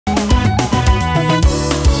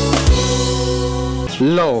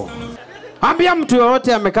Lo. Ambia mtu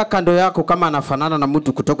yoyote amekaa kando yako kama anafanana na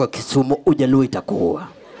mtu kutoka Kisumu, Ujaluo itakuua.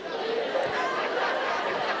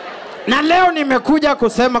 Na leo nimekuja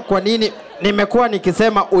kusema kwa nini nimekuwa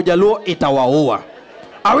nikisema Ujaluo itawaua.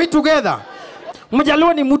 Are we together?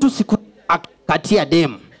 Mjaluo ni mtu siku katia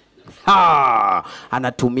demu.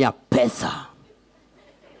 Anatumia pesa.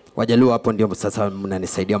 Wajaluo hapo ndio sasa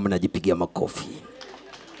mnanisaidia, mnajipigia makofi.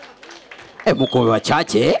 Mko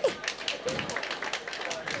wachache.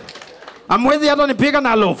 Amwezi hata nipiga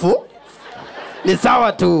na alofu. Ni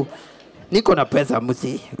sawa tu. Niko na pesa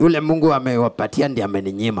musi. Yule Mungu amewapatia ndiye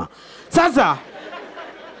ameninyima. Sasa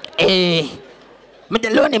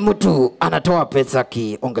Mjaluo ni mtu anatoa pesa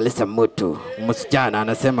kiongelesha mtu. Msichana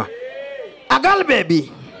anasema, "A girl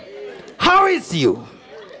baby, how is you?"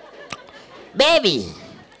 Baby,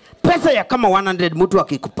 pesa ya kama 100 mtu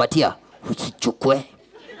akikupatia usichukue.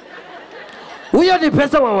 Huyo ni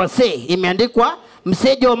pesa wa wasee, imeandikwa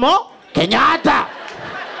Mzee Jomo Kenyatta.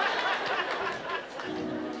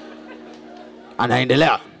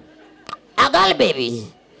 Anaendelea, "A girl baby,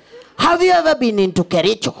 have you ever been into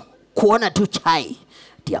Kericho? Kuona tu chai."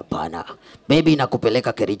 Hapana. Baby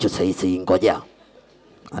nakupeleka Kericho saizi, ngoja.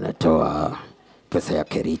 Anatoa pesa ya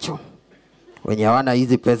Kericho. Wenye hawana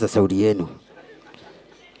hizi pesa saudi yenu.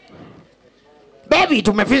 Baby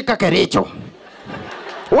tumefika Kericho.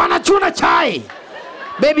 Wanachuna chai.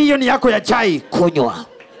 Baby hiyo ni yako ya chai, kunywa.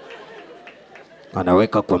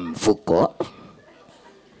 Anaweka kwa mfuko.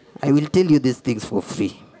 I will tell you these things for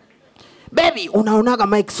free. Baby, unaonaga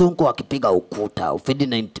Mike Sonko akipiga ukuta,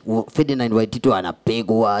 Ferdinand Waititu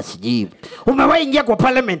anapigwa, siji. Umewahi ingia kwa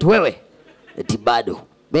parliament wewe? Eti bado.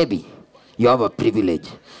 Baby, you have a privilege.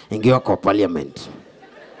 Ingia kwa parliament.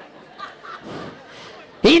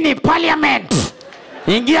 Hii ni parliament.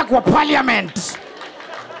 Ingia kwa parliament.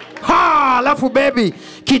 Alafu baby,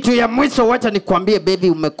 kitu ya mwisho wacha nikwambie baby,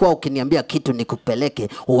 umekuwa ukiniambia kitu nikupeleke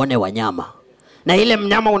uone wanyama. Na ile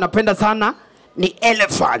mnyama unapenda sana ni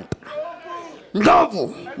elephant.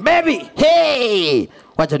 Ndovu. Baby, hey,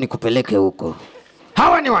 wacha nikupeleke huko.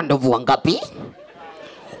 Hawa ni wandovu wangapi?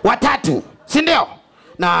 3, si ndio?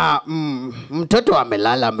 Na mtoto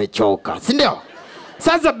amelala amechoka, si ndio?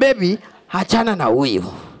 Sasa baby, achana na huyu.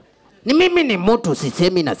 Ni mimi ni mtu,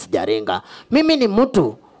 sisemi na sijarenga. Mimi ni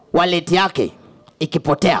mtu, wallet yake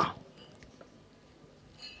ikipotea,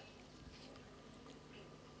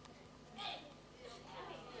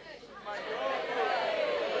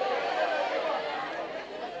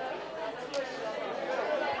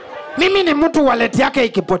 mimi ni mtu, wallet yake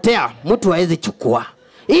ikipotea mtu haezi chukua.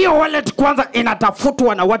 Hiyo wallet kwanza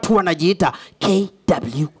inatafutwa na watu wanajiita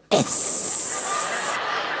KWS,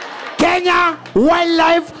 Kenya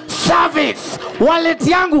Wildlife Service. Wallet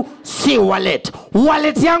yangu si wallet.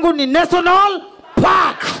 Wallet yangu ni National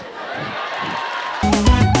Park.